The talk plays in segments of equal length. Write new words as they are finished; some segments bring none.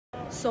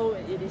So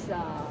it is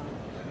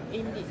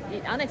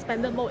in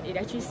unexpanded mode. It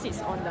actually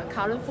sits on the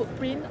current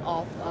footprint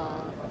of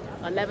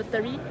a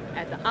lavatory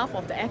at the aft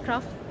of the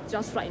aircraft,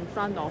 just right in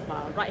front of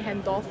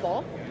right-hand door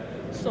 4.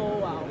 So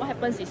what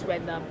happens is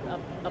when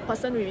a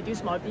person with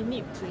reduced mobility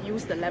need to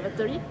use the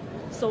lavatory,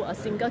 so a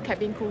single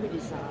cabin crew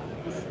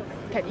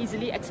can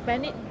easily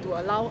expand it to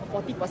allow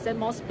 40%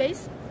 more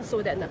space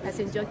so that the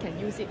passenger can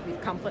use it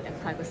with comfort and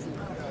privacy.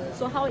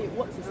 So how it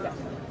works is that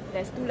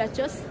there's 2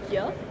 latches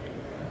here.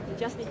 You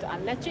just need to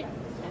unlatch it,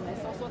 and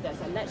there's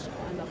a latch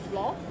on the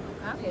floor.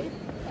 Okay.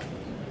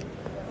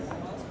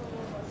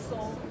 So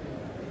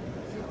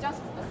with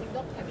just a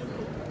single cabin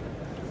crew,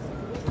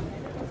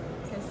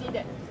 you can see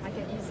that I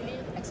can easily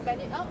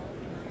expand it out.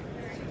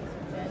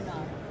 Then,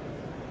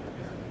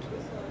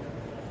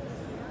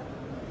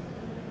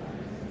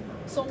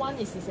 so one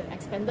is an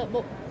expanded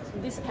mode.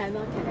 This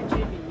panel can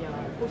actually be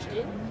pushed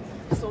in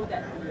so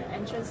that the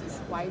entrance is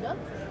wider,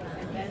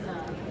 and then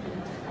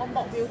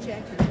on-board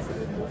wheelchair can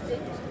easily move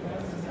in.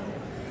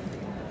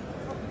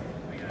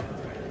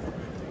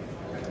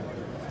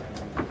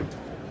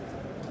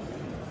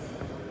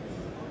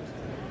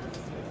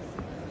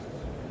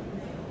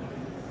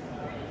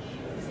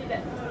 You see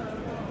that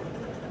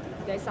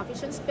there is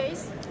sufficient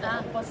space for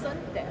the person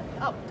that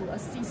help to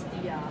assist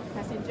the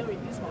passenger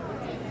reduce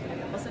mobility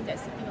and the person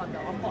that's sitting on the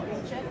on-board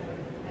wheelchair.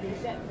 And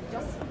with that, we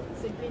just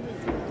simply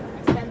need to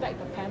extend back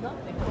the panel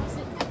and close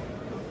it,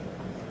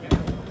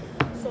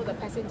 so the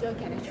passenger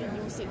can actually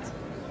use it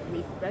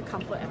with very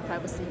comfort and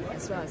privacy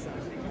as well as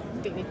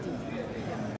dignity.